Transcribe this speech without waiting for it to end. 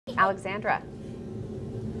Alexandra.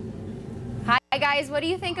 Hi guys, what do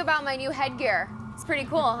you think about my new headgear? It's pretty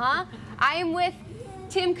cool, huh? I am with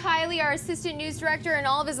Tim Kiley, our assistant news director, and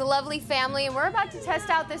all of his lovely family, and we're about to test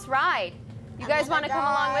out this ride. You guys want to come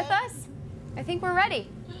along with us? I think we're ready.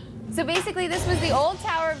 So basically this was the old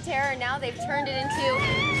Tower of Terror, now they've turned it into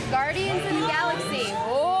Guardians of the Galaxy.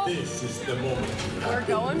 Oh, this is the moment we're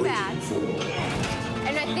going back.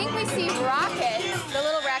 And I think we see Rocket, the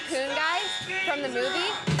little raccoon guy from the movie.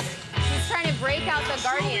 He's trying to break out the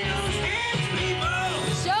Guardians.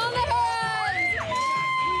 Show them the hands!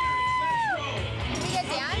 Can we get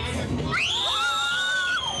dance?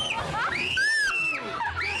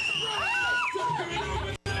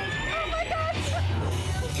 Oh my gosh!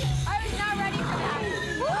 I was not ready for that.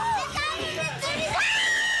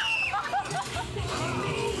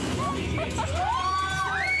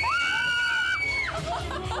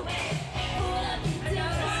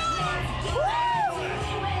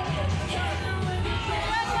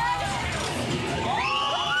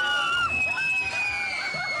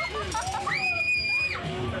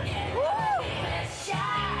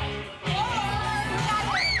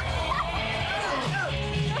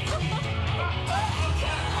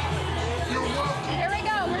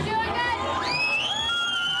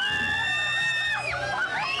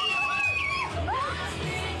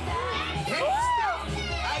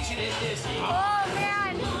 Oh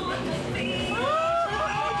man!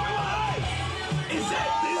 Is that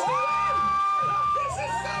Disneyland? This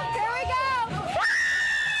is so cool. Here we go!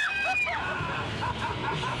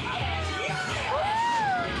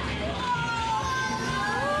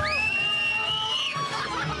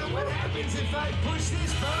 What happens if I push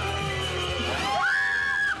this button?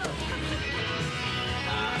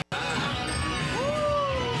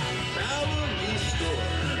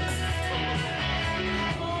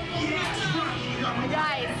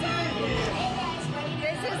 Guys,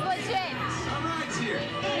 this is legit.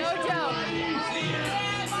 No joke.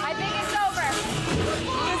 I think it's over.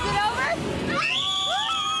 Is it over?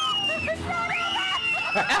 It's not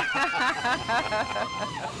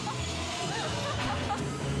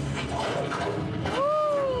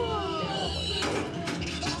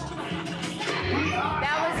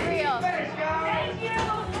That was real.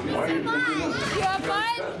 You have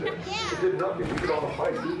fun? Yeah.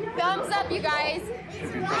 Thumbs up, you guys.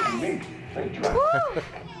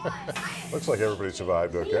 Looks like everybody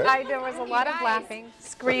survived okay. There was a lot of laughing,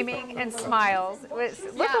 screaming, and smiles. It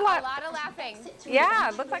looked a a lot of laughing. Yeah,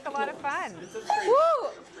 it looked like a lot of fun. Woo!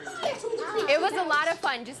 It was a lot of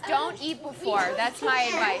fun. Just don't eat before. That's my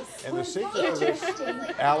advice. And the secret of this,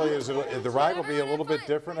 Allie, is the ride will be a little bit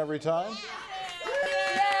different every time?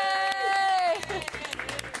 Yay!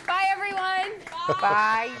 Bye, everyone.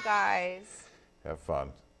 Bye, you guys. Have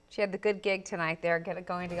fun. She had the good gig tonight there,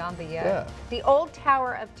 going on the Yeah. the old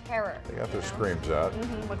Tower of Terror. They got their screams out.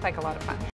 Looked like a lot of fun.